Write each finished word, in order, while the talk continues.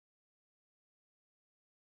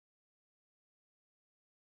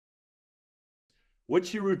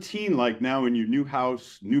What's your routine like now in your new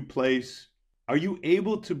house, new place? Are you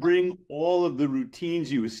able to bring all of the routines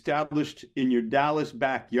you established in your Dallas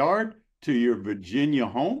backyard to your Virginia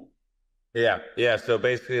home? Yeah. So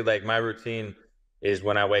basically, like my routine is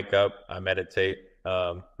when I wake up, I meditate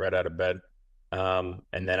right out of bed, and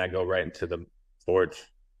then I go right into the forge,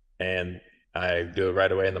 and I do it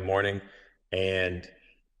right away in the morning. And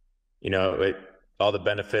all the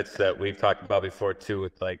benefits that we've talked about before too,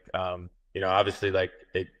 with like obviously like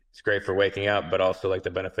it's great for waking up, but also like the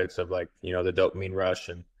benefits of like the dopamine rush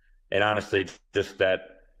and honestly just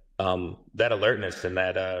that alertness and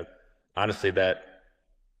that honestly that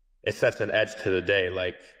it sets an edge to the day.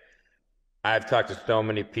 Like I've talked to so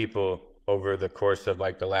many people over the course of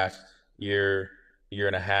like the last year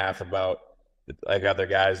and a half about like other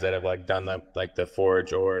guys that have like done the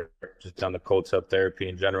forge or just done the cold tub therapy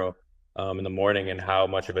in general in the morning and how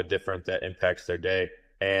much of a difference that impacts their day.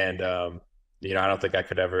 And I don't think I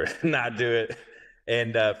could ever not do it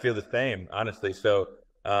and feel the same, honestly. So,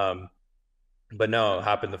 um, but no,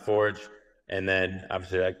 hop in the forge and then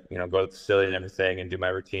obviously go to the facility and everything and do my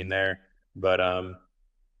routine there. But um,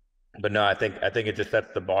 but no, I think it just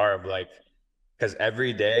sets the bar of like because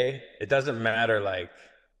every day it doesn't matter like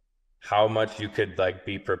how much you could like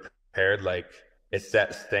be prepared, like it's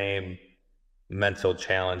that same mental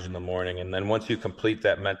challenge in the morning. And then once you complete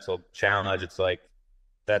that mental challenge, it's like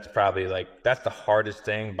that's probably like that's the hardest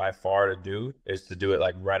thing by far to do is to do it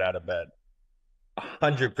like right out of bed.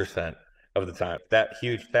 100% of the time. That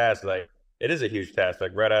huge task, like it is a huge task,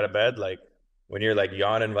 like right out of bed, like when you're like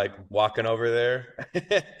yawning, like walking over there.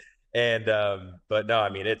 And but no, I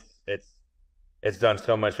mean it's done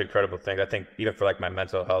so much incredible things. I think even for like my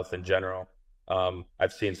mental health in general,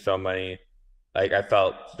 I've seen so many, like I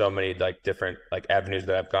felt so many like different like avenues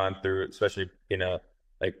that I've gone through, especially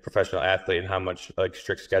like professional athlete and how much like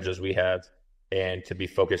strict schedules we have, and to be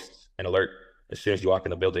focused and alert as soon as you walk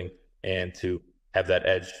in the building, and to have that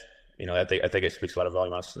edge. I think it speaks a lot of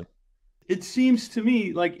volume, honestly. It seems to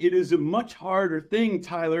me like it is a much harder thing,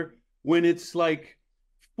 Tyler, when it's like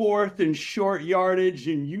fourth and short yardage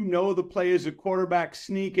and you know the play is a quarterback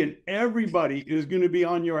sneak and everybody is going to be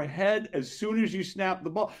on your head as soon as you snap the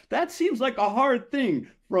ball. That seems like a hard thing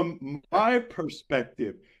from my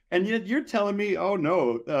perspective. And yet you're telling me, oh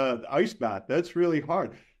no, ice bath, that's really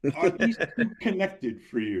hard. Are these two connected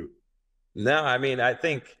for you? No, I mean, I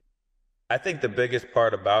think the biggest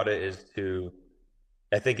part about it is to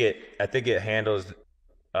I think it handles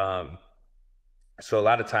um so a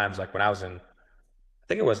lot of times like when I was in I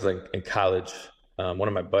think it was like in college, one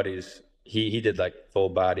of my buddies he did like full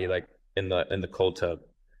body like in the cold tub,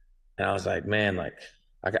 and I was like, man, like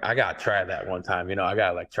I gotta try that one time, I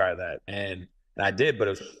gotta like try that, and I did, but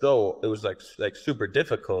it was like super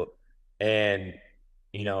difficult. And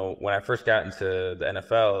when I first got into the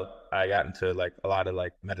NFL, I got into like a lot of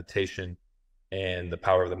like meditation and the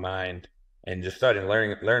power of the mind, and just started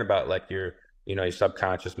learn about like your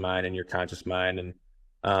subconscious mind and your conscious mind, and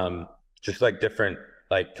um just like different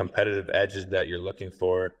like competitive edges that you're looking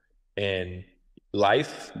for in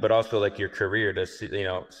life, but also like your career to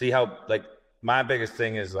see how like my biggest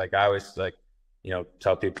thing is like I always like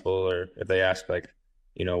tell people, or if they ask like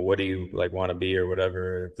what do you like want to be or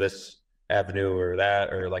whatever, if this avenue or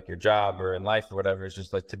that or like your job or in life or whatever, it's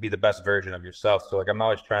just like to be the best version of yourself. So like I'm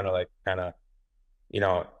always trying to like kind of you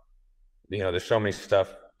know there's so much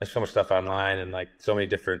stuff online and like so many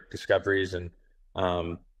different discoveries, and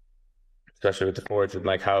um especially with the forge and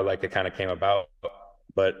like how like it kind of came about.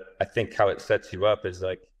 But I think how it sets you up is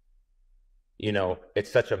like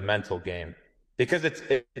it's such a mental game, because it's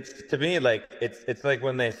to me like it's like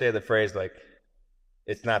when they say the phrase like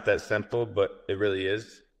it's not that simple, but it really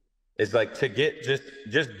is. It's like to get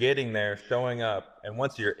just getting there, showing up, and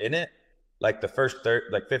once you're in it, like the first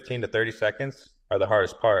 15 to 30 seconds are the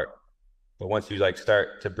hardest part. But once you like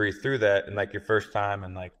start to breathe through that, and like your first time,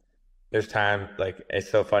 and like there's time, like it's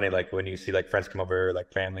so funny, like when you see like friends come over,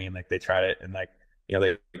 like family, and like they tried it, and like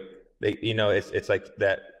they it's like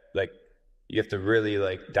that, like you have to really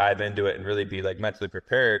like dive into it and really be like mentally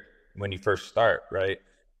prepared when you first start, right?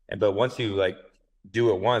 And but once you like do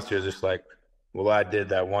it once, you're just like, well, I did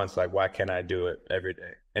that once, like why can't I do it every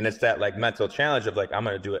day? And it's that like mental challenge of like I'm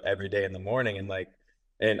gonna do it every day in the morning, and like,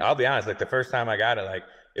 and I'll be honest, like the first time I got it, like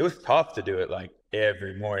it was tough to do it like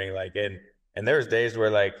every morning, like, and there was days where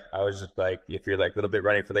like I was just like, if you're like a little bit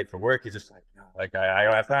running for late for work, you're just like, no, like I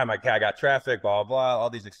don't have time, I got traffic, blah blah, all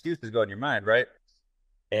these excuses go in your mind, right?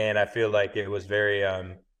 And I feel like it was very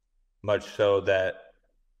much so that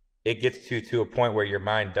it gets to a point where your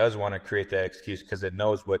mind does want to create that excuse because it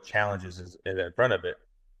knows what challenges is in front of it.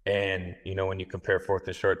 And when you compare fourth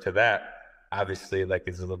and short to that, obviously like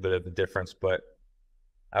is a little bit of a difference, but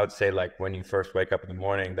I would say like when you first wake up in the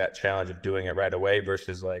morning, that challenge of doing it right away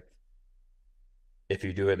versus like if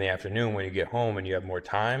you do it in the afternoon when you get home and you have more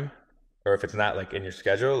time, or if it's not like in your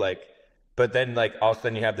schedule, like, but then like all of a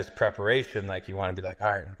sudden you have this preparation, like you want to be like,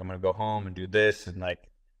 all right, I'm gonna go home and do this, and like,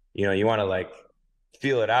 you want to like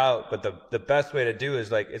feel it out. But the best way to do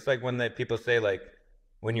is like it's like when the people say like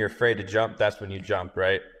when you're afraid to jump, that's when you jump,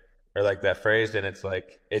 right? Or like that phrase, and it's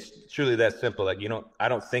like it's truly that simple. Like I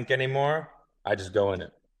don't think anymore. I just go in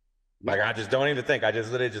it. Like I just don't even think. I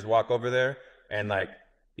just literally just walk over there and like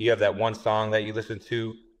you have that one song that you listen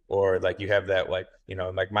to, or like you have that like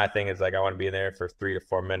like my thing is like I want to be in there for 3 to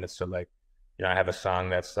 4 minutes. So like I have a song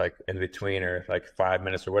that's like in between or like 5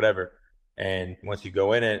 minutes or whatever. And once you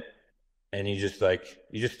go in it and you just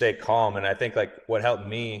stay calm. And I think like what helped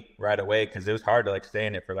me right away because it was hard to like stay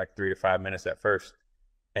in it for like 3 to 5 minutes at first.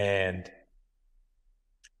 And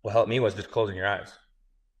what helped me was just closing your eyes.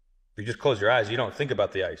 If you just close your eyes, you don't think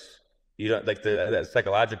about the ice. You don't like that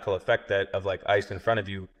psychological effect that of like ice in front of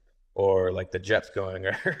you or like the jets going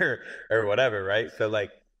or whatever, right? So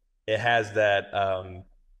like it has that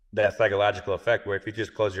psychological effect where if you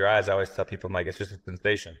just close your eyes, I always tell people I'm like it's just a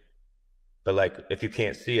sensation. But like if you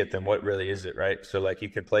can't see it, then what really is it, right? So like you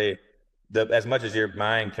can play as much as your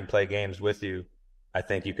mind can play games with you, I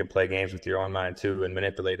think you can play games with your own mind too and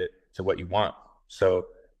manipulate it to what you want. So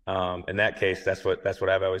in that case, that's what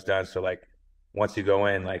I've always done. So like once you go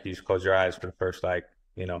in, like you just close your eyes for the first like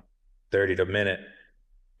 30 to a minute,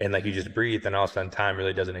 and like you just breathe, and all of a sudden time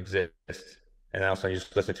really doesn't exist. And all of a sudden you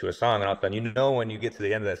just listen to a song, and all of a sudden when you get to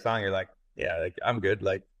the end of that song, you're like, yeah, like I'm good,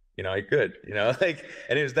 like you're good, like,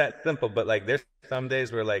 and it was that simple. But like there's some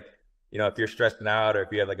days where like if you're stressing out or if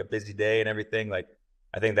you have like a busy day and everything, like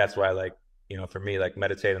I think that's why like for me like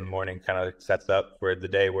meditating in the morning kind of sets up for the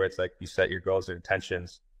day where it's like you set your goals and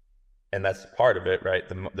intentions, and that's part of it, right?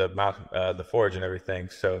 The mouth, the forge, and everything.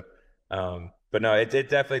 So, but no, it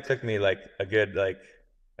definitely took me like a good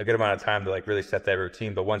amount of time to like really set that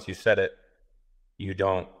routine. But once you set it, you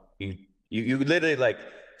don't you literally like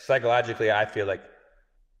psychologically, I feel like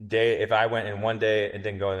if I went in one day and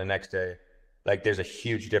didn't go in the next day, like there's a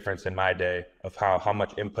huge difference in my day of how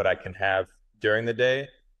much input I can have during the day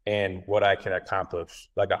and what I can accomplish,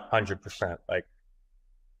 like 100%, like.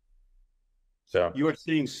 So You are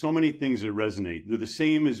saying so many things that resonate. They're the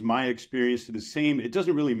same as my experience. They're the same. It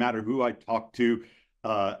doesn't really matter who I talk to,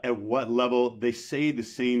 at what level. They say the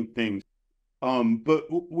same things. But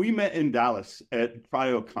we met in Dallas at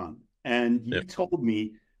CryoCon, and yeah, you told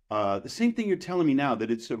me the same thing you're telling me now, that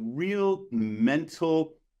it's a real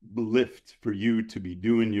mental lift for you to be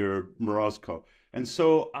doing your Morozko. And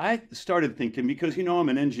so I started thinking, because I'm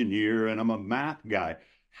an engineer and I'm a math guy,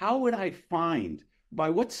 how would I find, by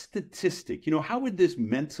what statistic, how would this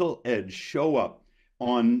mental edge show up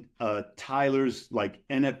on Tyler's like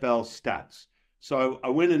NFL stats? So I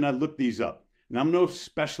went and I looked these up. And I'm no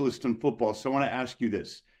specialist in football, so I want to ask you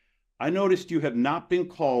this. I noticed you have not been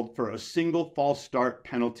called for a single false start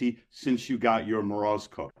penalty since you got your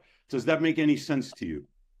Morozko. Does that make any sense to you?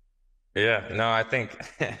 yeah. No, I think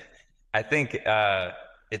I think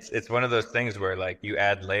it's one of those things where like you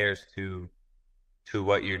add layers to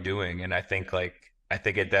what you're doing, and I think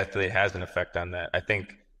it definitely has an effect on that. I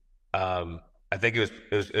think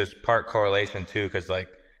it was part correlation too, because like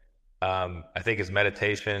I think it's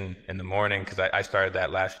meditation in the morning because I started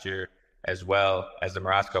that last year as well as the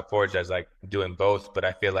Morozko Forge as like doing both. But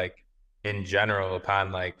I feel like in general,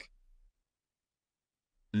 upon like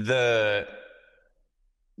the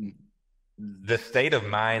the state of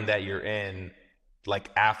mind that you're in, like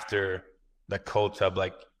after the cold tub,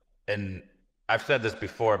 like, and I've said this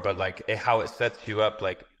before, but like how it sets you up,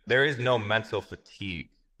 like there is no mental fatigue.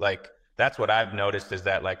 Like that's what I've noticed is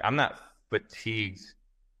that like I'm not fatigued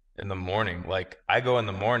in the morning. Like I go in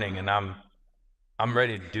the morning and I'm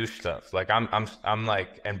ready to do stuff. Like I'm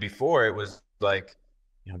like, and before it was like,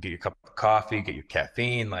 get your cup of coffee, get your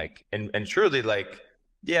caffeine, like, and truly like,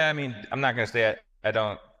 yeah, I mean, I'm not gonna say I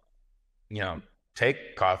don't, you know,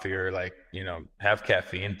 take coffee or like, have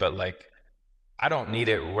caffeine, but like, I don't need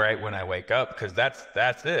it right when I wake up because that's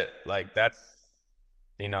it. Like that's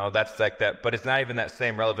like that, but it's not even that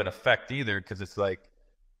same relevant effect either because it's like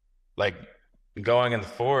going in the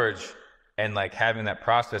forge and like having that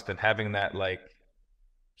process and having that like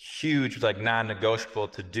huge like non-negotiable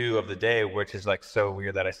to do of the day, which is like so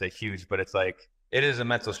weird that I say huge, but it's like it is a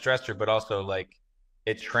mental stressor, but also like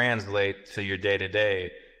it translates to your day to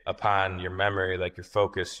day upon your memory, like your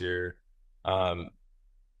focus, um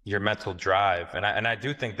your mental drive. And I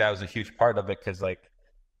do think that was a huge part of it because like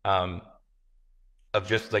um of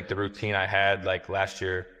just like the routine I had like last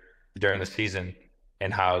year. during the season,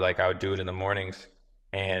 and how like I would do it in the mornings,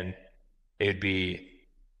 and it'd be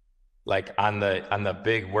like on the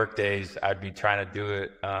big work days, I'd be trying to do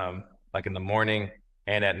it like in the morning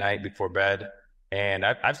and at night before bed. And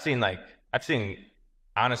I've seen I've seen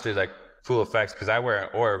honestly like cool effects because I wear an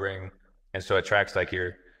Aura ring, and so it tracks like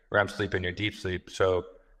your REM sleep and your deep sleep. So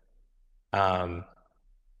um,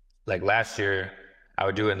 like last year, I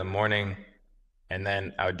would do it in the morning, and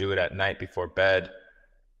then I would do it at night before bed,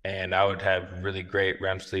 and I would have really great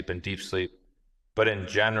REM sleep and deep sleep. But in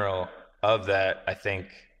general, of that, I think,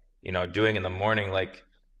 doing in the morning, like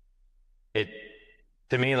it,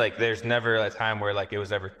 to me, like there's never a time where like it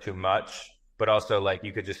was ever too much, but also like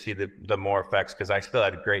you could just see the more effects because I still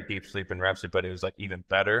had great deep sleep and REM sleep, but it was like even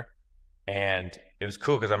better. And it was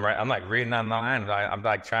cool because I'm like reading online, and I'm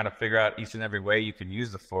like trying to figure out each and every way you can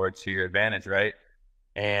use the forge to your advantage, right?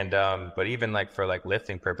 And but even like for like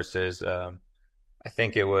lifting purposes, I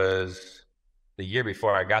think it was the year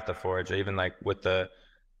before I got the forge, even like with the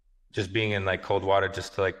just being in like cold water,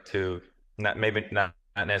 just to like to not maybe not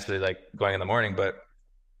necessarily like going in the morning, but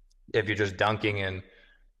if you're just dunking in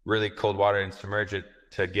really cold water and submerge it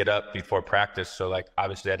to get up before practice. So like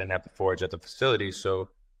obviously I didn't have the forge at the facility, so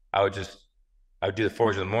I would just I would do the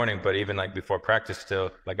forge in the morning, but even like before practice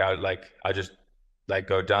still, like I just like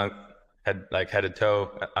go dunk head to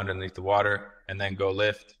toe underneath the water and then go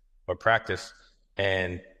lift or practice.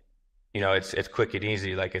 And it's quick and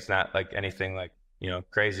easy. Like it's not like anything like,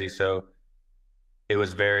 crazy. So it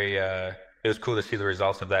was very it was cool to see the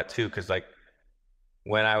results of that too. Cause like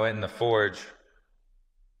when I went in the forge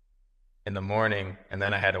in the morning and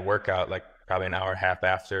then I had a workout like probably an hour and a half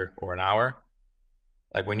after or an hour,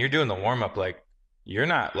 like when you're doing the warm up, like you're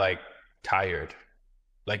not like tired.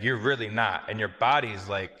 Like you're really not. And your body's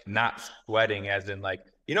like not sweating as in like,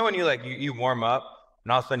 when you like you warm up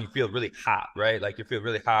and all of a sudden you feel really hot, right? Like you feel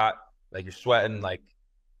really hot, like you're sweating, like,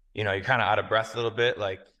 you're kind of out of breath a little bit.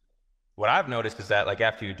 Like what I've noticed is that like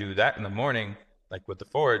after you do that in the morning, like with the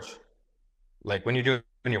forge, like when you're doing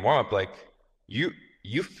your warm up, like you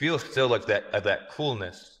you feel still like that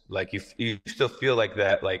coolness. Like you still feel like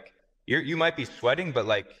that, like you might be sweating, but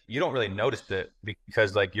like you don't really notice it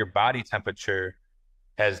because like your body temperature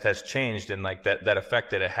has changed, and like that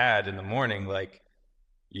effect that it had in the morning, like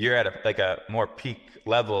you're at a more peak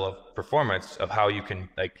level of performance of how you can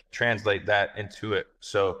like translate that into it.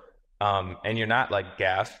 So and you're not like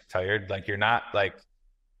gassed, tired, like you're not like,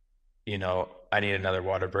 I need another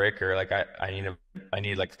water break, or like I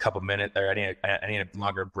need like a couple minutes, or I need a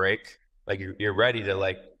longer break. Like you're ready to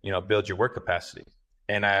like, build your work capacity.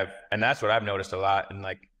 And that's what I've noticed a lot. And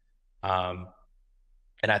like um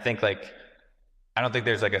and I think like I don't think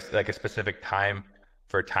there's like a specific time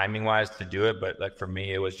for timing wise to do it, but like for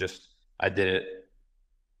me, it was just I did it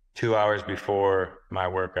 2 hours before my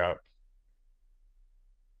workout.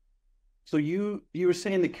 So you were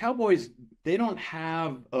saying the Cowboys, they don't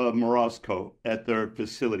have a Morozko at their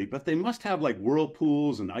facility, but they must have like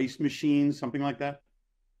whirlpools and ice machines, something like that.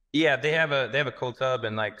 Yeah, they have a cold tub,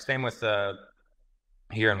 and like same with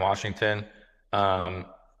here in Washington. Um,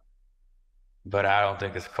 but I don't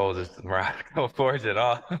think it's cold as Morocco Forge at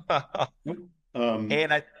all. Um,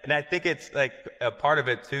 And I think it's like a part of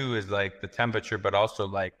it too is like the temperature, but also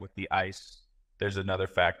like with the ice, there's another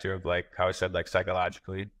factor of like how I said like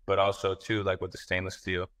psychologically, but also too like with the stainless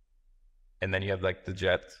steel. And then you have like the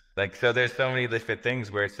jet. Like so there's so many different things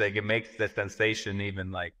where it's like it makes the sensation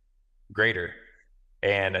even like greater.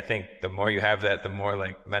 And I think the more you have that, the more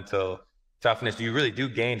like mental toughness you really do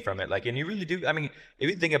gain from it. Like, and you really do. I mean, if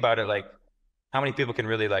you think about it, like how many people can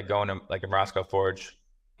really like go into like a Morozko Forge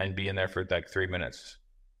and be in there for like 3 minutes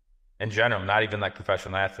in general, not even like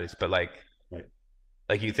professional athletes, but right.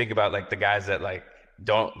 like you think about like the guys that like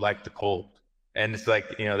don't like the cold. And it's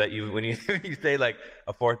like, that you, when you, you say like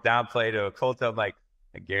a fourth down play to a cold tub, like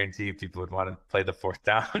I guarantee you people would want to play the fourth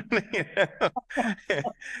down.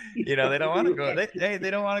 They don't want to go. They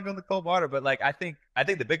don't want to go in the cold water. But like I think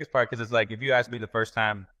the biggest part because it's like if you ask me the first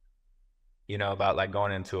time, about like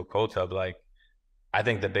going into a cold tub, like I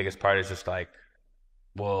think the biggest part is just like,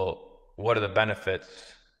 well, what are the benefits?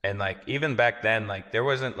 And like even back then, like there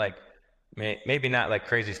wasn't like maybe not like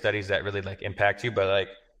crazy studies that really like impact you, but like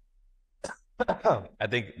I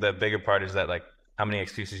think the bigger part is that like how many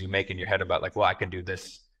excuses you make in your head about like, well, I can do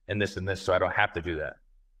this and this and this, so I don't have to do that,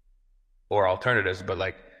 or alternatives. But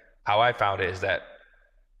like how I found it is that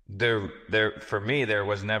there for me there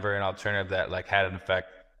was never an alternative that like had an effect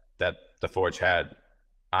that the forge had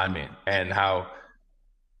on me, and how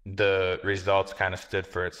the results kind of stood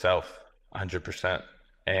for itself 100%.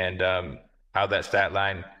 And how that stat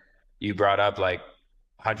line you brought up, like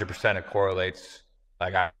 100% it correlates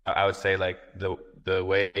Like I would say like the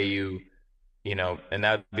way and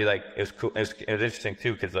that would be like it was cool. It was interesting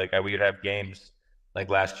too because like we would have games like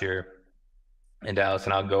last year in Dallas,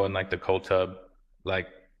 and I'll go in like the cold tub like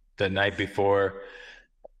the night before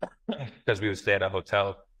because we would stay at a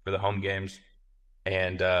hotel for the home games,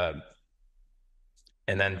 and uh,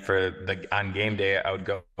 and then for the on game day, I would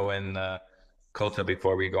go in the cold tub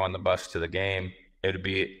before we go on the bus to the game. It would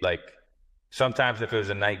be like sometimes if it was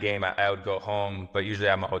a night game, I would go home, but usually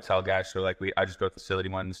I'm a hotel guy, so like I just go to the facility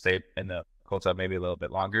one and stay in the cold tub maybe a little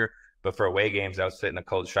bit longer. But for away games, I would sit in a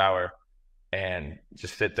cold shower and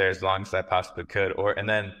just sit there as long as I possibly could. Or and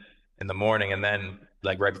then in the morning, and then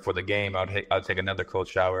like right before the game, I would take another cold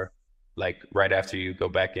shower, like right after you go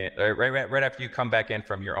back in, or right after you come back in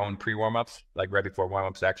from your own pre warm ups, like right before warm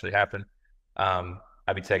ups actually happen.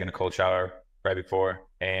 I'd be taking a cold shower right before,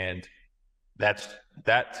 and that's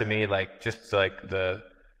that to me like just like the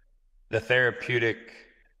therapeutic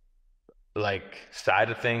like side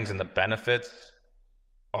of things and the benefits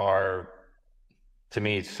are to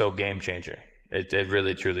me it's so game changer. It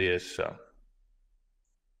really truly is. So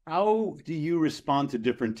How do you respond to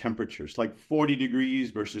different temperatures, like 40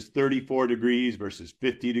 degrees versus 34 degrees versus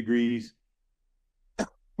 50 degrees?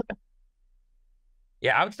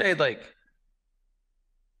 yeah, I would say like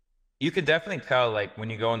you could definitely tell like when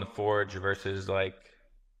you go in the forge versus like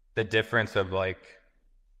the difference of like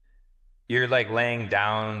you're like laying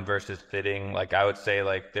down versus sitting. Like I would say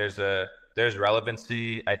like there's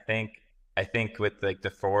relevancy. I think with like the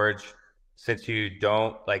forge, since you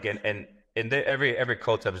don't like every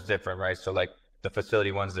cold tub is different, right? So like the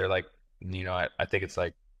facility ones, they're like I think it's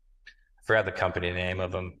like I forgot the company name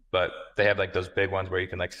of them, but they have like those big ones where you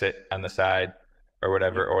can like sit on the side or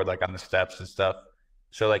whatever, or like on the steps and stuff.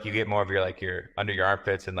 So like you get more of your like your under your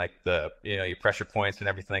armpits and like the your pressure points and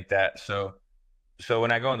everything like that. So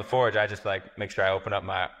when I go in the forge, I just like make sure I open up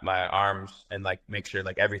my arms and like make sure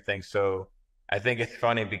like everything. So I think it's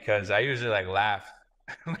funny because I usually like laugh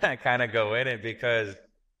when I kind of go in it because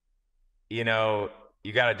you know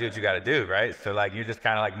you got to do what you got to do, right? So like you're just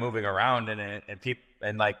kind of like moving around in it, and people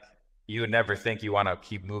and like you would never think you want to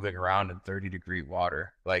keep moving around in 30-degree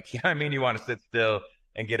water. Like you know what I mean? You want to sit still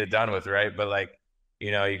and get it done with, right? But like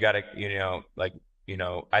you got to like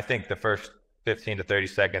I think the first 15 to 30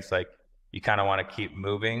 seconds like you kind of want to keep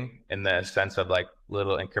moving in the sense of like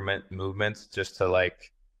little increment movements just to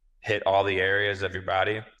like hit all the areas of your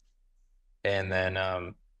body, and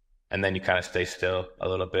then you kind of stay still a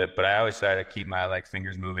little bit. But I always try to keep my like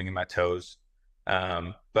fingers moving and my toes.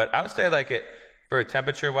 But I would say like it for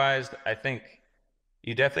temperature wise, I think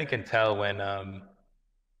you definitely can tell when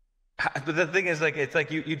but the thing is like it's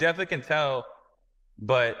like you definitely can tell,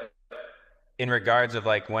 but in regards of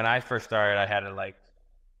like when I first started, I had it like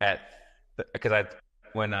at because I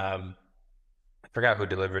when I forgot who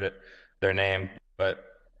delivered it, their name, but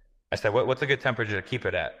I said, what's a good temperature to keep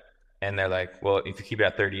it at? And they're like, well, if you keep it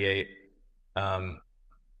at 38, um,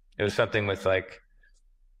 it was something with like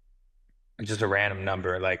just a random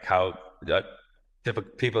number, like how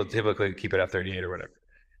people typically keep it at 38 or whatever.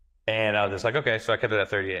 And I was just like, okay, so I kept it at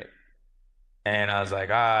 38. And I was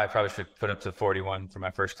like, I probably should put up to 41 for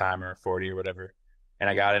my first time or 40 or whatever. And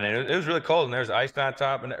I got it, and it was really cold, and there's ice on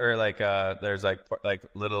top, and or like there's like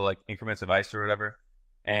little like increments of ice or whatever.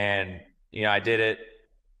 And I did it,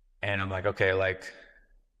 and I'm like, okay, like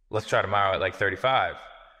let's try tomorrow at like 35.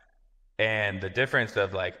 And the difference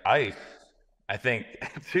of like ice, I think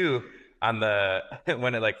too on the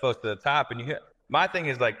when it like close to the top, and you hit. My thing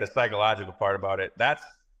is like the psychological part about it. That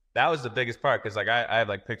was the biggest part because like I have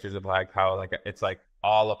like pictures of like how like it's like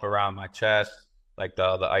all up around my chest, like the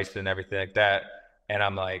ice and everything like that, and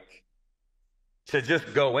I'm like to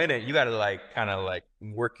just go in it, you got to like kind of like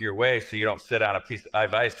work your way so you don't sit on a piece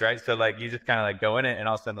of ice, right? So like you just kind of like go in it, and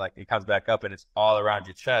all of a sudden like it comes back up and it's all around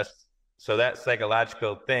your chest. So that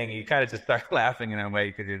psychological thing, you kind of just start laughing in a way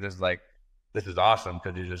because you're just like, this is awesome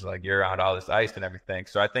because you're just like you're around all this ice and everything.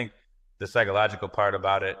 So I think the psychological part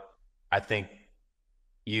about it, I think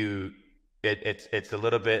you it's a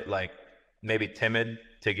little bit like maybe timid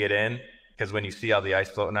to get in because when you see all the ice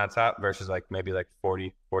floating on top versus like maybe like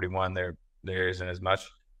 40 41 there isn't as much.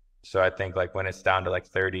 So I think like when it's down to like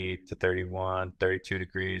 30 to 31 32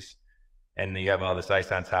 degrees and you have all this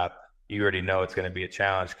ice on top, you already know it's going to be a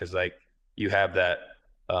challenge because like you have that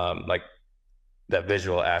like that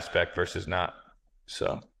visual aspect versus not.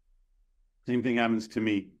 So Same thing happens to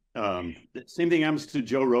me. Same thing happens to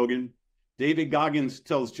Joe Rogan. David Goggins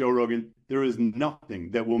tells Joe Rogan, there is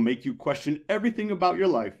nothing that will make you question everything about your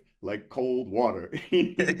life like cold water.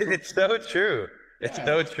 it's so true. It's Yeah.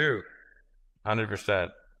 so true.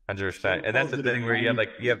 100%. 100%. So And that's the positive thing where ion.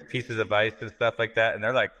 you have pieces of ice and stuff like that, and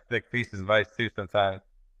they're like thick pieces of ice too sometimes.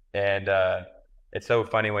 And it's so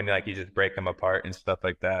funny when like you just break them apart and stuff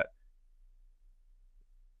like that.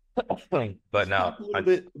 But Let's no, talk a little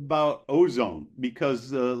bit about ozone because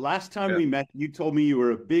the last time yeah, we met, you told me you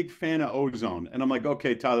were a big fan of ozone. And I'm like,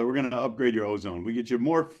 okay, Tyler, we're going to upgrade your ozone. We get you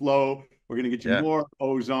more flow. We're going to get you yeah. more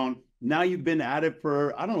ozone. Now you've been at it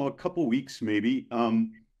for, I don't know, a couple weeks maybe. Do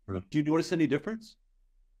you notice any difference?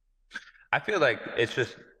 I feel like it's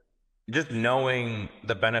just knowing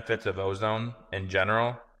the benefits of ozone in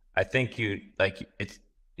general. I think you like it's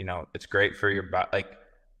it's great for your body. Like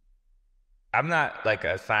I'm not like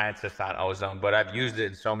a scientist on ozone, but I've used it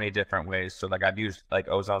in so many different ways. So like I've used like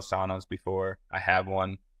ozone saunas before. I have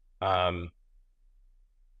one. Um,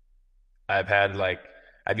 I've had like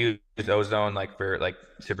I've used ozone like for like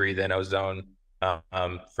to breathe in ozone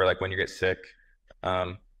for like when you get sick.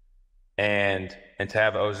 Um, and to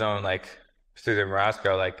have ozone like through the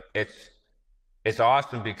Morozko, like it's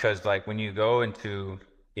awesome because like when you go into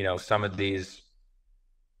some of these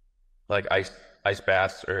like ice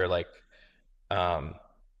baths or like um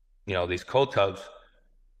these cold tubs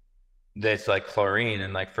that's like chlorine,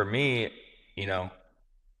 and like for me, you know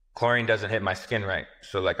chlorine doesn't hit my skin right,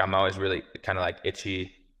 so like I'm always really kind of like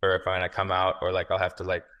itchy, or if I come out, or like I'll have to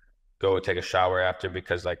like go take a shower after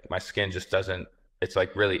because like my skin just doesn't, it's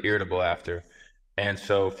like really irritable after. And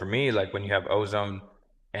so for me, like when you have ozone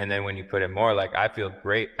and then when you put in more, like I feel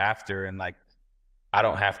great after, and like I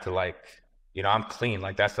don't have to like, I'm clean.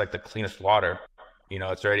 Like that's like the cleanest water.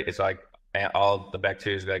 It's already, it's like all the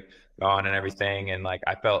bacteria is like gone and everything. And like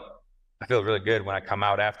I feel really good when I come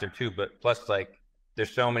out after too. But plus, like,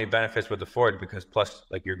 there's so many benefits with the Ford because plus,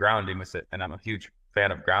 like, you're grounding with it. And I'm a huge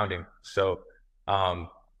fan of grounding. So, um,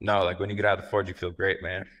 no, like when you get out of the Ford, you feel great,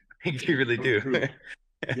 man. You really So do. true.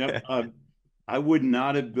 Yep. I would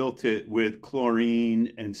not have built it with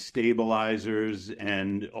chlorine and stabilizers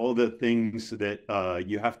and all the things that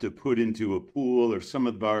you have to put into a pool or some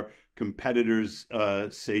of our competitors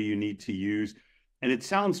say you need to use. And it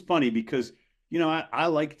sounds funny because, I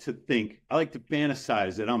like to think, I like to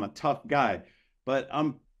fantasize that I'm a tough guy, but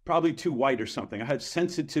I'm probably too white or something. I have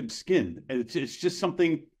sensitive skin. And it's just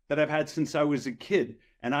something that I've had since I was a kid.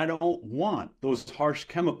 And I don't want those harsh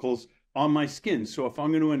chemicals on my skin. So if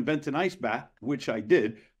I'm going to invent an ice bath, which I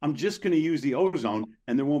did, I'm just going to use the ozone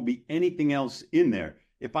and there won't be anything else in there.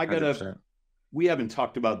 If I got to, 100%. we haven't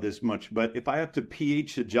talked about this much, but if I have to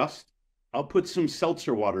pH adjust, I'll put some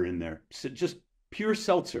seltzer water in there. So just pure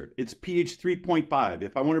seltzer. It's pH 3.5.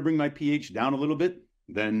 If I want to bring my pH down a little bit,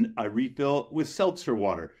 then I refill with seltzer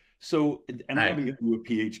water. So, and I Right. haven't gotten to a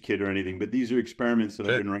pH kit or anything, but these are experiments that I've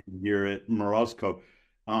Good. been running here at Morozko.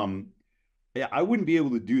 Um, yeah, I wouldn't be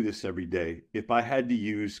able to do this every day if I had to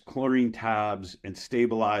use chlorine tabs and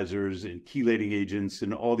stabilizers and chelating agents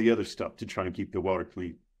and all the other stuff to try and keep the water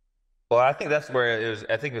clean. Well, I think that's where it was.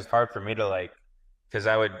 I think it was hard for me to like, because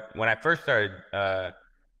I would, when I first started,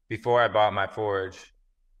 before I bought my forge,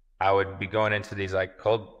 I would be going into these like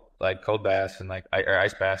cold baths and like or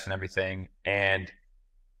ice baths and everything, and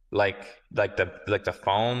like the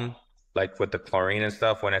foam, like with the chlorine and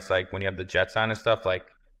stuff, when it's like when you have the jets on and stuff, like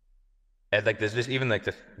and like there's just even like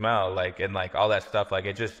the smell, like and like all that stuff, like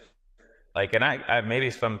it just like, and I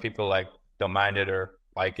maybe some people like don't mind it or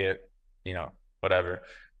like it, you know, whatever.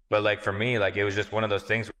 But like for me, like it was just one of those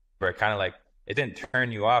things where it kind of like it didn't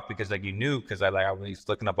turn you off because like you knew, because I was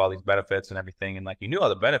looking up all these benefits and everything, and like you knew all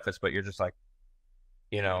the benefits, but you're just like,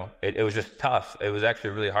 it was just tough. It was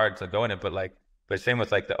actually really hard to go in it, but like, but same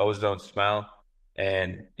with like the ozone smell,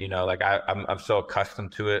 and like I'm so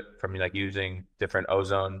accustomed to it from like using different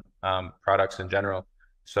ozone products in general.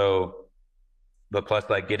 So, but plus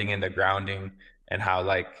like getting into grounding and how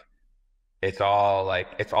like it's all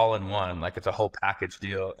in one, like it's a whole package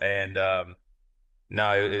deal. And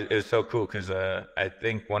no, it was so cool because I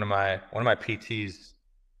think one of my PTs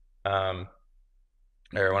um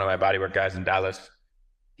or one of my bodywork guys in Dallas,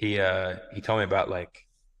 he told me about like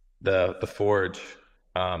the forge,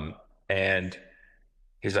 um and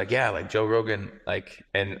he's like, yeah, like Joe Rogan, like,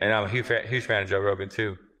 and I'm a huge fan of Joe Rogan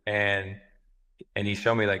too, and he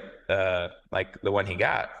showed me like the one he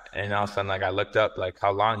got, and all of a sudden like I looked up like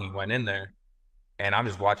how long he went in there, and I'm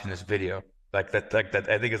just watching this video like that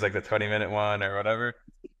I think it's like the 20-minute one or whatever,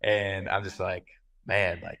 and I'm just like,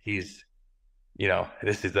 man, like he's,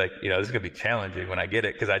 this is like, this is gonna be challenging when I get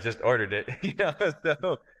it because I just ordered it,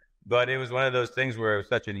 so, but it was one of those things where it was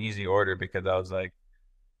such an easy order because I was like,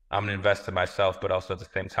 I'm gonna invest in myself, but also at the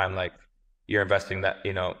same time, like you're investing that,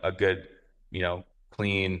 a good,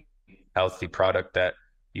 clean, healthy product that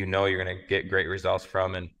you're gonna get great results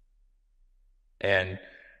from, and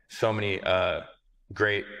so many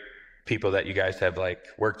great people that you guys have like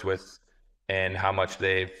worked with and how much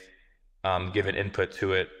they've given input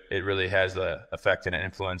to it. It really has a effect and an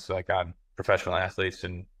influence like on professional athletes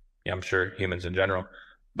and I'm sure humans in general.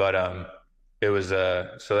 But it was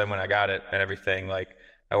so then when I got it and everything, like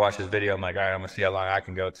I watched this video, I'm like, all right, I'm gonna see how long I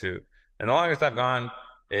can go to. And the longest I've gone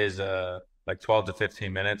is like 12 to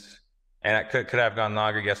 15 minutes. And I could have gone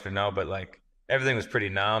longer, yes or no, but like everything was pretty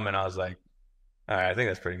numb and I was like, all right, I think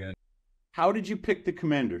that's pretty good. How did you pick the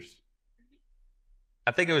Commanders?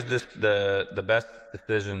 I think it was just the best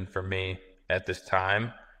decision for me at this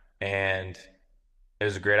time, and it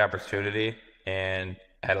was a great opportunity. And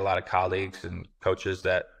I had a lot of colleagues and coaches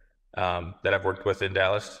that I've worked with in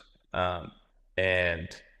Dallas, and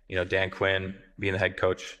Dan Quinn being the head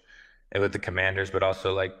coach with the Commanders, but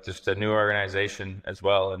also like just a new organization as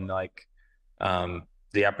well, and like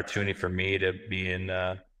the opportunity for me to be in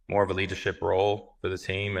more of a leadership role for the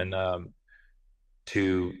team and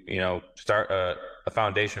to start a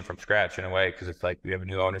foundation from scratch in a way, because it's like we have a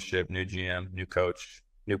new ownership, new GM, new coach,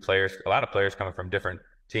 new players, a lot of players coming from different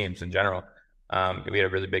teams in general. We had a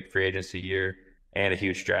really big free agency year and a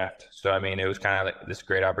huge draft, so I mean it was kind of like this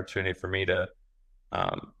great opportunity for me to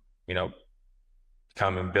you know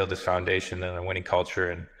come and build this foundation and a winning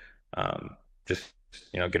culture and just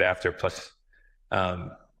get after. Plus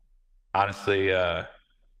um, honestly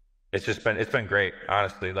it's been great,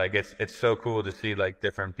 honestly. Like it's so cool to see like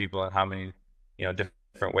different people and how many,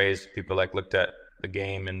 different ways people like looked at the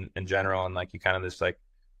game in general, and like you kind of just like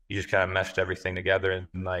you just kind of meshed everything together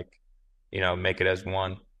and like, make it as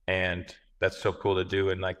one. And that's so cool to do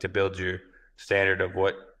and like to build your standard of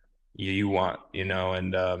what you want,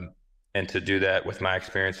 and to do that with my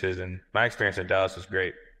experiences. And my experience in Dallas was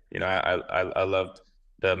great. I loved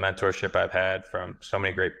the mentorship I've had from so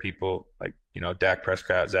many great people like, Dak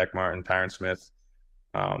Prescott, Zach Martin, Tyron Smith.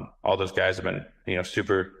 All those guys have been,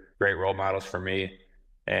 super great role models for me.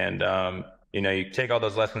 And, you take all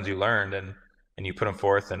those lessons you learned and you put them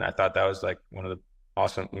forth. And I thought that was like one of the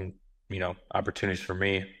awesome, opportunities for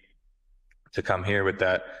me to come here with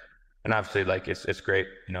that. And obviously like it's great,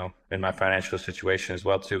 in my financial situation as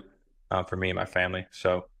well too, for me and my family.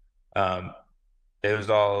 So, it was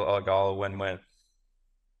all a win-win.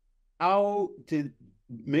 How did,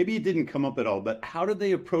 maybe it didn't come up at all, but how did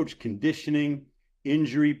they approach conditioning,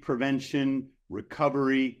 injury prevention,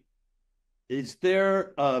 recovery? Is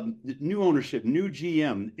there new ownership, new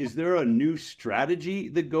GM? Is there a new strategy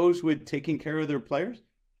that goes with taking care of their players?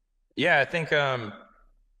 Yeah, I think I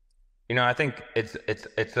think it's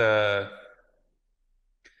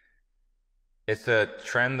a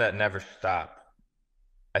trend that never stopped.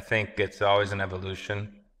 I think it's always an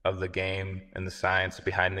evolution of the game and the science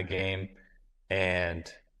behind the game.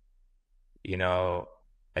 And, you know,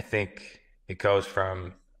 I think it goes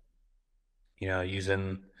from,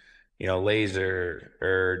 using, laser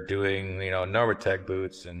or doing, Normatec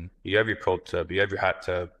boots, and you have your cold tub, you have your hot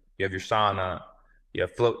tub, you have your sauna, you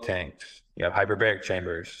have float tanks, you have hyperbaric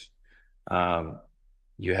chambers. Um,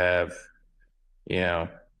 you have, you know,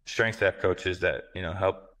 strength staff coaches that,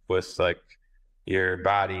 help with like your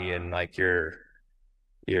body and like your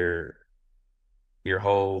your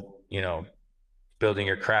whole, building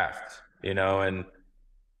your craft, and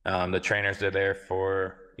the trainers are there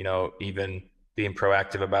for, even being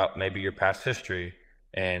proactive about maybe your past history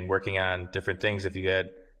and working on different things if you had,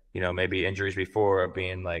 maybe injuries before, or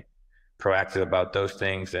being like proactive about those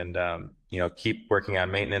things and, keep working on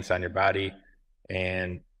maintenance on your body.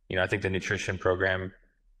 And, I think the nutrition program,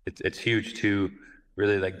 it's huge to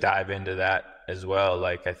really like dive into that as well.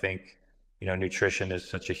 Like I think, nutrition is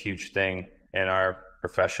such a huge thing in our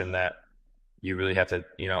profession that you really have to,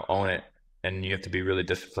 own it, and you have to be really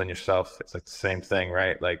disciplined yourself. It's like the same thing,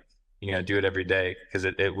 right? Like, do it every day because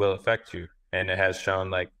it will affect you. And it has shown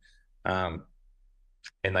like, and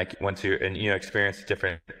like once you and, experience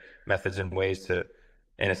different methods and ways to,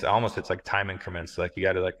 and it's like time increments. Like you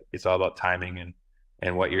got to like, it's all about timing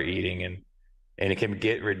and what you're eating and it can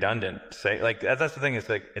get redundant. Say like, that's the thing. It's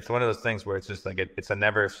like, it's one of those things where it's just like, it's a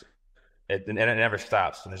never, and it never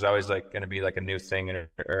stops. And there's always like going to be like a new thing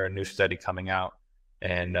or a new study coming out.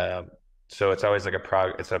 And so it's always like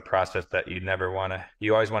it's a process that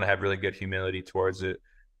you always want to have really good humility towards it,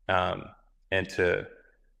 and to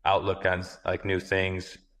outlook on like new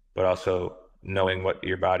things, but also knowing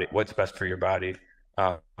what's best for your body,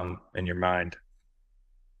 and your mind.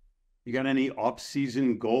 You got any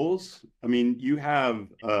off-season goals? I mean, you have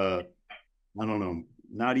I don't know,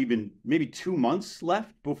 not even maybe 2 months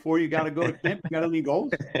left before you got to go to camp. You got any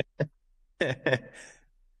goals?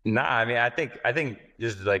 Nah, I mean, I think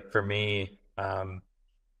just like for me,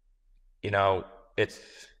 you know, it's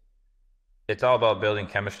it's all about building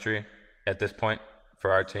chemistry at this point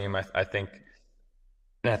for our team. I think,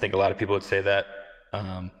 and I think a lot of people would say that.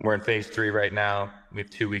 We're in phase 3 right now. We have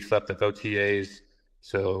 2 weeks left of OTAs.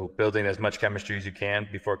 So building as much chemistry as you can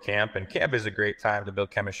before camp, and camp is a great time to build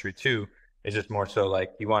chemistry too. It's just more so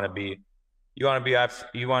like you want to be at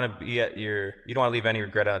your, you don't want to leave any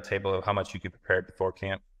regret on the table of how much you could prepare before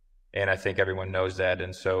camp. And I think everyone knows that.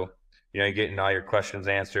 And so, you're getting all your questions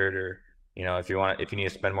answered, or, if you need to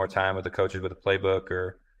spend more time with the coaches with the playbook,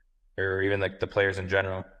 or even like the players in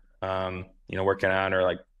general, working on, or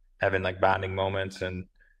like having like bonding moments, and,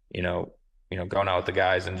 going out with the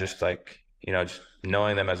guys, and just like, just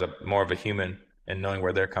knowing them as a more of a human, and knowing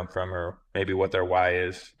where they're come from, or maybe what their why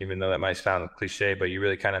is, even though that might sound cliche, but you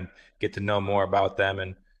really kind of get to know more about them,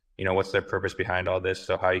 and, what's their purpose behind all this.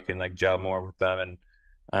 So how you can like gel more with them.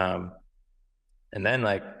 And then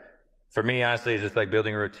like, for me, honestly, it's just like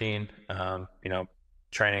building a routine,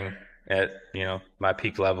 training at, my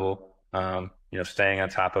peak level, staying on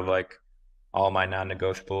top of like all my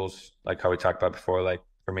non-negotiables, like how we talked about before. Like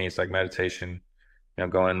for me, it's like meditation,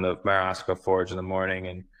 going in the Morozko forge in the morning,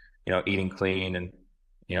 and, eating clean, and,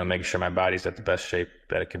 making sure my body's at the best shape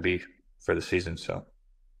that it can be for the season. So.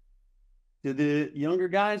 Did the younger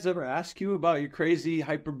guys ever ask you about your crazy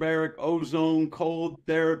hyperbaric ozone, cold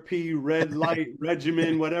therapy, red light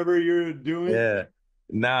regimen, whatever you're doing? Yeah.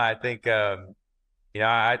 No, I think, I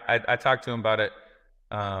talk to him about it,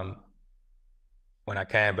 when I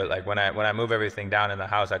can, but like when I move everything down in the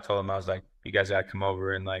house, I told him, I was like, you guys gotta come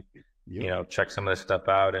over and like, check some of this stuff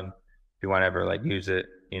out, and if you want to ever like use it,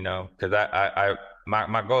 because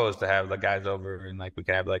my goal is to have the guys over, and like we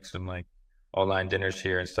can have like some like online dinners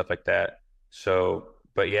here and stuff like that. So,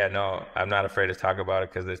 but yeah, no, I'm not afraid to talk about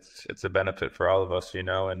it, because it's a benefit for all of us,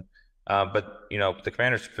 and but the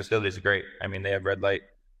Commander's facility is great. I mean, they have red light,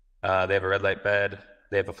 they have a red light bed,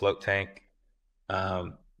 they have a float tank, they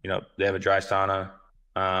have a dry sauna,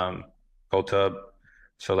 cold tub.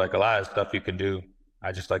 So like a lot of stuff you can do.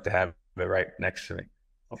 I just like to have it right next to me.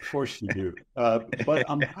 Of course you do. But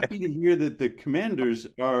I'm happy to hear that the Commanders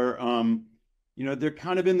are, they're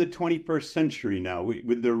kind of in the 21st century now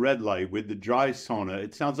with the red light, with the dry sauna.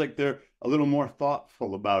 It sounds like they're a little more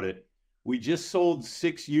thoughtful about it. We just sold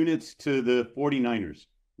 6 units to the 49ers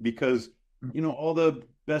because, all the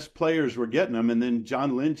best players were getting them. And then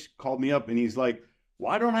John Lynch called me up and he's like,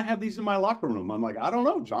 why don't I have these in my locker room? I'm like, I don't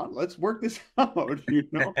know, John, let's work this out.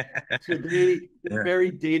 So they're very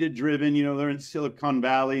data driven, they're in Silicon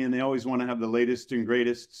Valley and they always want to have the latest and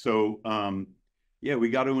greatest. So, we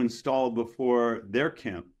got to install before their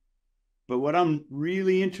camp. But what I'm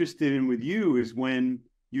really interested in with you is when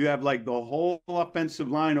you have like the whole offensive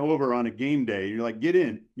line over on a game day, you're like, get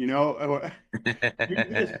in, do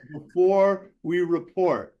this before we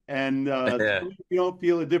report. And you don't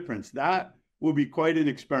feel a difference. That will be quite an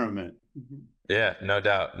experiment. Yeah, no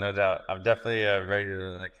doubt, no doubt. I'm definitely ready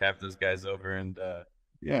to like have those guys over, and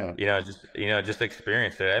just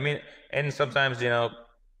experience it. I mean, and sometimes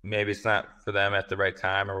maybe it's not for them at the right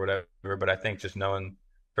time or whatever, but I think just knowing,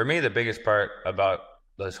 for me, the biggest part about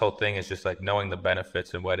this whole thing is just like knowing the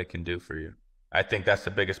benefits and what it can do for you. I think that's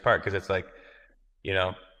the biggest part, because it's like,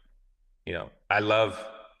 I love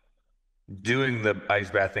doing the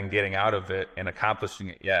ice bath and getting out of it and accomplishing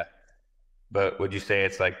it. Yeah. But would you say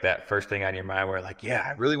it's like that first thing on your mind where like, yeah,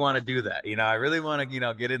 I really want to do that. I really want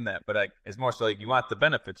to, get in that. But like, it's more so like you want the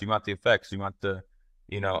benefits, you want the effects, you want the,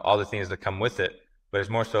 all the things that come with it. But it's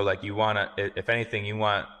more so like you want to, if anything, you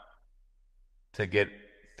want to get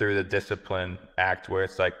through the discipline act where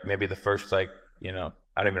it's like maybe the first, like, I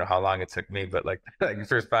don't even know how long it took me, but like the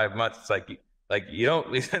first 5 months, it's like you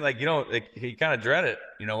don't, you kind of dread it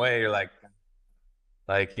in a way. You're like,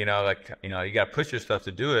 you got to push yourself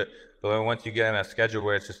to do it. But once you get on a schedule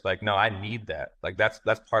where it's just like, no, I need that. Like that's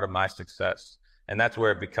part of my success. And that's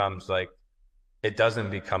where it becomes like, it doesn't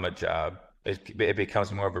become a job. It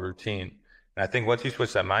becomes more of a routine. And I think once you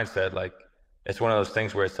switch that mindset, like it's one of those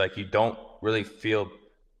things where it's like, you don't really feel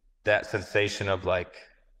that sensation of like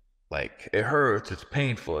it hurts, it's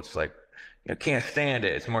painful. It's like, can't stand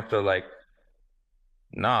it. It's more so like,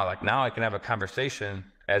 no, like now I can have a conversation,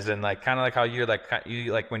 as in like, kind of like how you're like,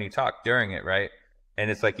 you like when you talk during it, right? And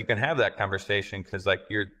it's like you can have that conversation because like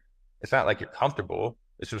it's not like you're comfortable.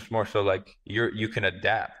 It's just more so like you can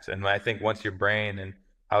adapt. And I think once your brain and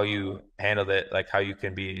how you handle it, like how you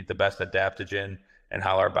can be the best adaptogen, and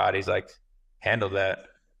how our bodies like handle that,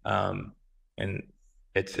 and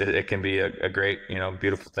it can be a great,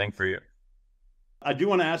 beautiful thing for you. I do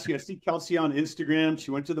want to ask you, I see Kelsey on Instagram.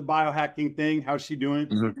 She went to the biohacking thing. How's she doing?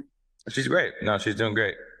 Mm-hmm. She's great. No, she's doing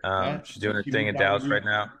great. She's doing her thing in Dallas right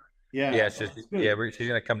now. Yeah, Yeah, good. she's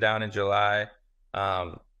gonna come down in July.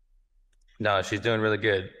 Um, no, she's doing really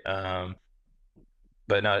good.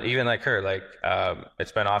 But no, even like her, like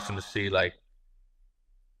it's been awesome to see like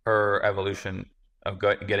her evolution of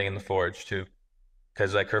getting in the forge too.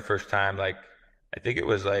 Because like her first time, like I think it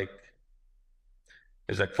was like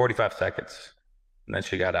 45 seconds, and then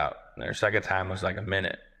she got out. And her second time was like a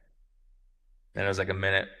minute, and it was like a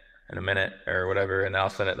minute and a minute or whatever, and all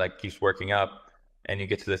of a sudden it like keeps working up, and you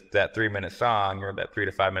get to that 3 minute song or that 3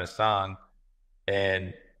 to 5 minute song,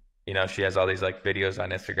 and she has all these like videos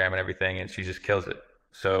on Instagram and everything, and she just kills it.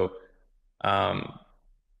 So um,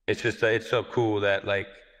 it's so cool that like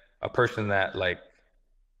a person that like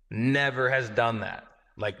never has done that.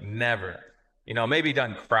 Like never. Maybe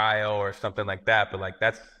done cryo or something like that, but like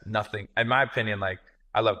that's nothing. In my opinion, like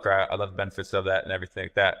I love cryo, I love the benefits of that and everything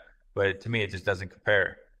like that. But to me, it just doesn't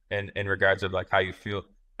compare in regards of like how you feel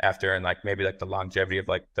after and like maybe like the longevity of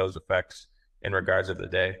like those effects in regards of the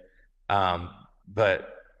day. Um,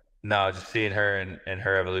 but no, just seeing her and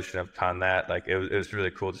her evolution upon that, like it was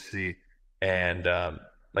really cool to see. And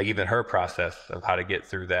like even her process of how to get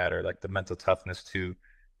through that or like the mental toughness to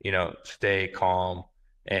stay calm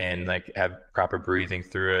and like have proper breathing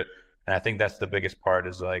through it. And I think that's the biggest part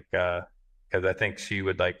is like, because I think she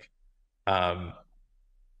would like, um,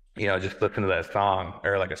 just listen to that song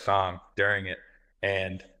or like a song during it.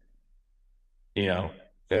 And, you know,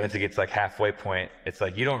 as it gets like halfway point, it's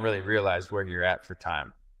like you don't really realize where you're at for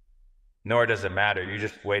time, nor does it matter. You're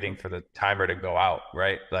just waiting for the timer to go out,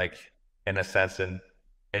 right? Like in a sense, and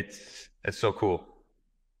it's so cool.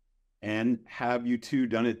 And have you two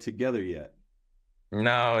done it together yet?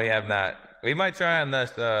 No, we have not. We might try on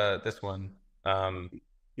this one. Um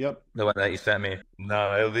Yep. the one that you sent me.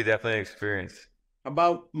 No, it'll be definitely an experience. How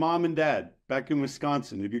about mom and dad back in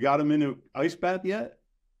Wisconsin? Have you got them in an ice bath yet?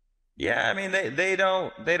 Yeah, I mean they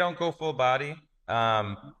don't go full body.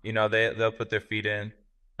 They'll put their feet in.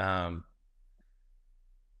 Um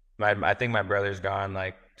I think my brother's gone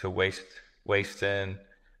like to waist in.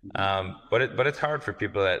 But it's hard for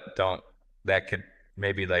people that could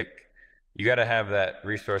maybe like you got to have that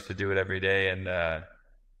resource to do it every day and I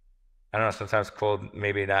don't know, sometimes cold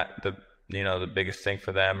maybe not the biggest thing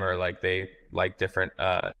for them or like they like different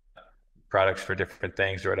products for different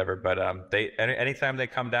things or whatever. But anytime they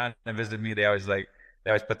come down and visit me, they always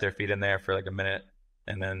put their feet in there for like a minute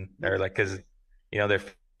and then or like because their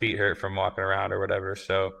feet hurt from walking around or whatever.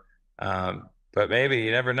 So but maybe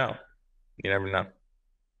you never know. You never know.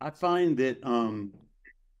 I find that I'm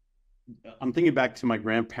thinking back to my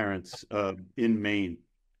grandparents in Maine,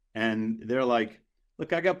 and they're like,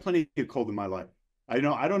 "Look, I got plenty of cold in my life. I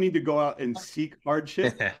know I don't need to go out and seek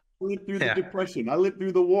hardship. I lived through the Yeah. Depression. I lived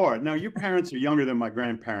through the war. Now, your parents are younger than my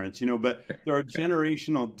grandparents, but there are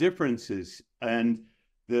generational differences, and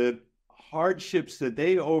the hardships that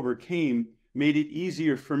they overcame made it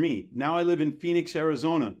easier for me. Now I live in Phoenix,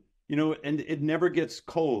 Arizona, and it never gets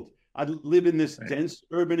cold. I live in this Right. dense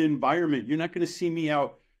urban environment. You're not going to see me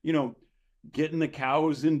out, getting the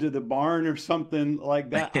cows into the barn or something like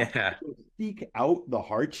that. I Yeah. seek out the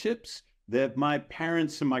hardships that my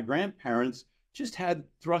parents and my grandparents just had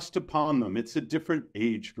thrust upon them. It's a different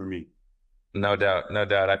age for me. No doubt, no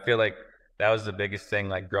doubt. I feel like that was the biggest thing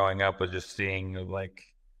like growing up was just seeing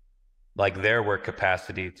like their work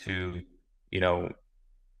capacity to, you know,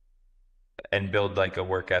 and build like a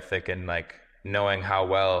work ethic and like knowing how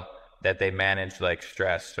well that they manage like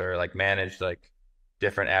stress or like manage like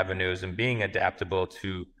different avenues and being adaptable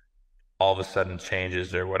to all of a sudden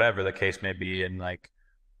changes or whatever the case may be and like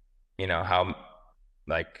how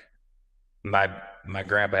like my my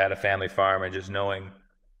grandpa had a family farm and just knowing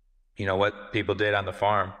what people did on the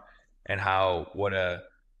farm and how what a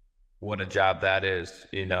job that is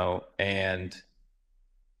and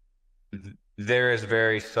there is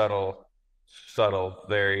very subtle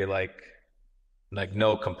very like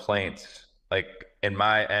no complaints like in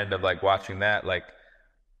my end of like watching that like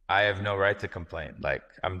I have no right to complain. Like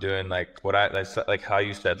I'm doing like what I like how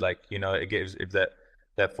you said like it gives if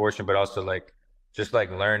that fortune, but also like just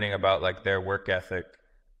like learning about like their work ethic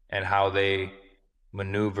and how they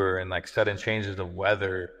maneuver and like sudden changes of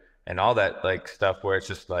weather and all that like stuff where it's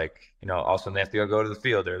just like all of a sudden they have to go to the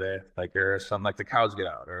field or they like or something like the cows get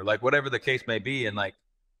out or like whatever the case may be and like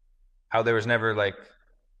how there was never like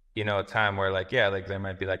a time where like yeah like they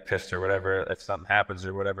might be like pissed or whatever if something happens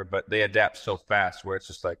or whatever but they adapt so fast where it's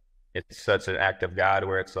just like it's such an act of God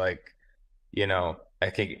where it's like I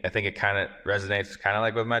think it kind of resonates kind of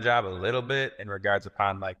like with my job a little bit in regards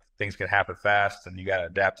upon like things can happen fast and you got to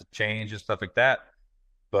adapt to change and stuff like that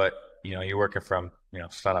but you're working from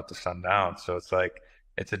sun up to sundown so it's like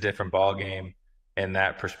it's a different ball game in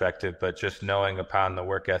that perspective, but just knowing upon the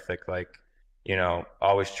work ethic, like,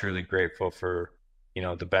 always truly grateful for,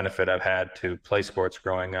 the benefit I've had to play sports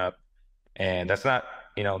growing up. And that's not,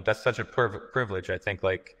 that's such a privilege. I think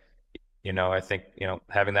like,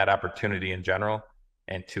 having that opportunity in general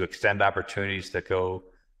and to extend opportunities that go,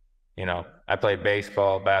 I played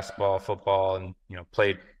baseball, basketball, football, and,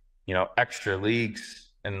 played, extra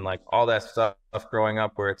leagues and like all that stuff growing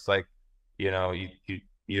up where it's like,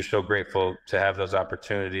 you're so grateful to have those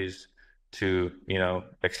opportunities to,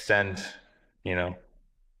 extend, you know,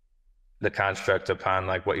 the construct upon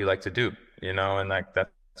like what you like to do, and like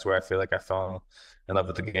that's where I feel like I fell in love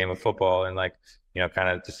with the game of football and like, kind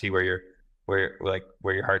of to see where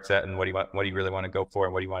your heart's at and what do you really want to go for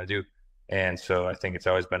and what do you want to do. And so I think it's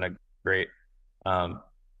always been a great um,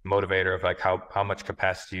 motivator of like how much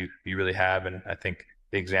capacity you really have. And I think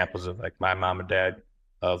the examples of like my mom and dad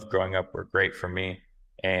of growing up were great for me.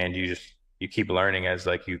 And you keep learning as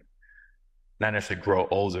like you not necessarily grow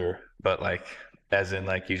older, but like as in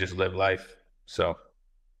like you just live life. So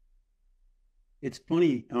It's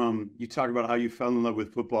funny. You talk about how you fell in love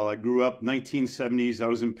with football. I grew up 1970s. I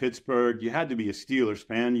was in Pittsburgh. You had to be a Steelers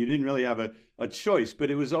fan. You didn't really have a choice,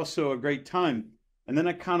 but it was also a great time. And then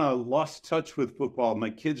I kind of lost touch with football. My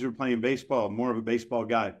kids were playing baseball, more of a baseball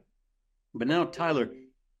guy. But now, Tyler,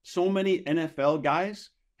 so many NFL guys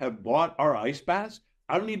have bought our ice baths.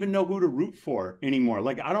 I don't even know who to root for anymore.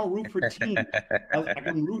 Like, I don't root for teams.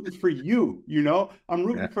 I'm rooting for you, you know? I'm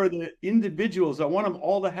rooting for the individuals. I want them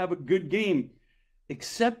all to have a good game,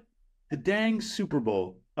 except the dang Super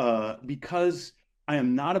Bowl, because I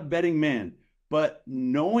am not a betting man. But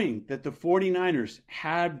knowing that the 49ers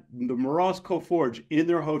had the Morozko Forge in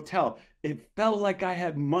their hotel, it felt like I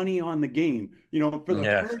had money on the game. You know, for the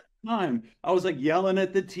yeah, first time, I was like yelling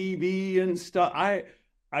at the TV and stuff.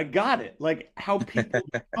 I got it. Like how people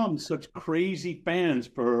become such crazy fans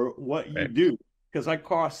for what you right. do. Because I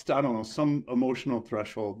crossed, I don't know, some emotional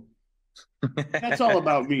threshold. That's all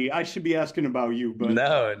about me. I should be asking about you, but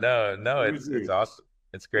No, no, no, it was it's you. awesome.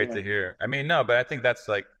 It's great Yeah. to hear. I mean, no, but I think that's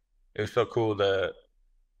like it was so cool to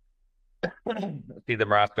see the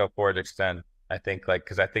Morocco Forge extend. I think like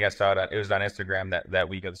because I think I saw it was on Instagram that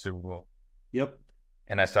week of the Super Bowl, Yep.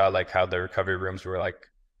 and I saw like how the recovery rooms were like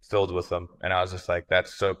filled with them, and I was just like,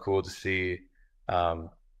 that's so cool to um,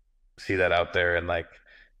 see that out there, and like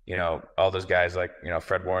all those guys like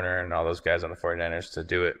Fred Warner and all those guys on the 49ers to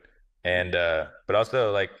do it, and but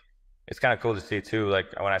also like it's kind of cool to see too.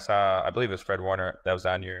 Like when I believe it was Fred Warner that was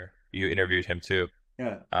on you interviewed him too.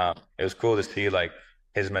 Yeah. It was cool to see like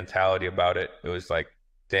his mentality about it. It was like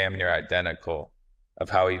damn near identical of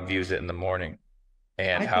how he views it in the morning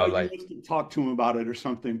and I how thought you like must have talked to him about it or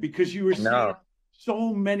something because you were saying no,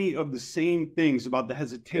 so many of the same things about the yeah,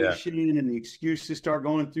 hesitation and the excuses start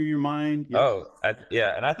going through your mind. Yep.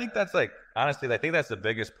 yeah, and I think that's like honestly, I think that's the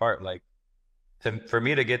biggest part. Like for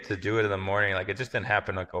me to get to do it in the morning, like it just didn't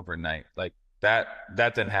happen like overnight. Like that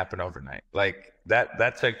that didn't happen overnight. Like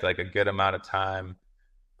that took like a good amount of time,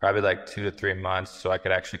 probably like 2 to 3 months, so I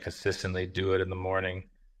could actually consistently do it in the morning.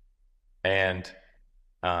 And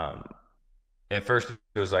um, at first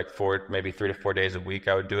it was like maybe 3 to 4 days a week.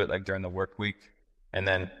 I would do it like during the work week, and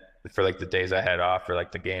then for like the days I had off or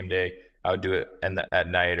like the game day, I would do it at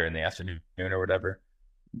night or in the afternoon or whatever.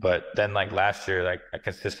 But then like last year, like I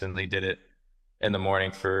consistently did it in the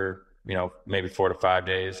morning for maybe 4 to 5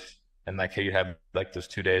 days, and like you have like those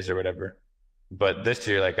 2 days or whatever. But this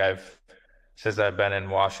year, like since I've been in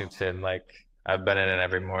Washington, like I've been in it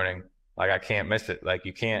every morning. Like I can't miss it. Like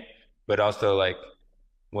you can't. But also like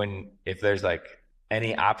if there's like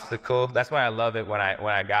any obstacle, that's why I love it when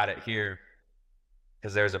I got it here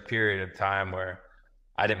because there was a period of time where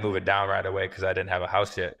I didn't move it down right away because I didn't have a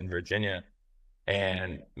house yet in Virginia.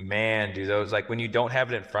 And man, dude, those like when you don't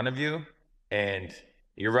have it in front of you and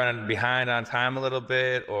you're running behind on time a little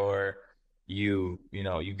bit, or you're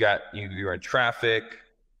in traffic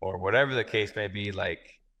or whatever the case may be,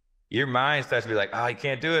 like your mind starts to be like, oh, you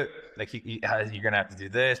can't do it. Like you're gonna have to do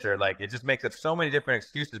this, or like it just makes up so many different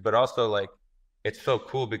excuses. But also like it's so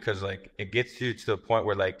cool because like it gets you to the point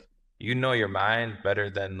where like your mind better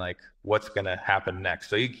than like what's gonna happen next.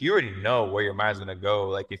 So you already know where your mind's gonna go.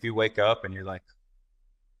 Like if you wake up and you're like,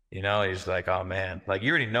 you're just like, oh man, like you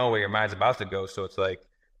already know where your mind's about to go. So it's like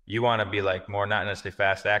you want to be like more not necessarily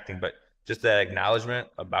fast acting, but just that acknowledgement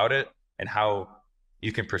about it and how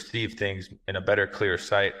you can perceive things in a better, clear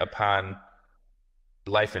sight upon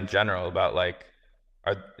life in general about like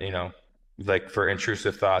are like for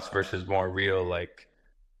intrusive thoughts versus more real like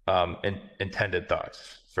intended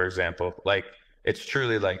thoughts, for example. Like it's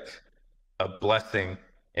truly like a blessing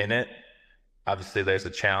in it obviously there's a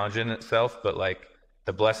challenge in itself, but like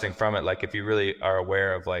the blessing from it, like if you really are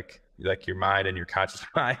aware of like your mind and your conscious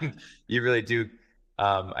mind, you really do,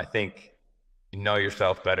 I think, you know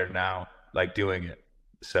yourself better now, like doing it.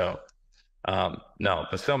 So no,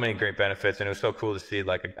 but so many great benefits, and it was so cool to see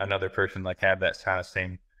like another person like have that kind of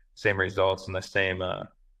same results and the same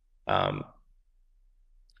um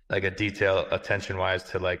like a detail attention wise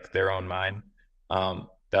to like their own mind.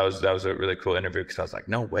 That was a really cool interview because I was like,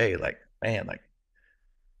 no way, like man, like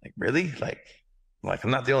really, like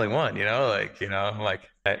I'm not the only one, like I'm like,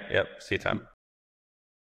 yep, see you, Tom.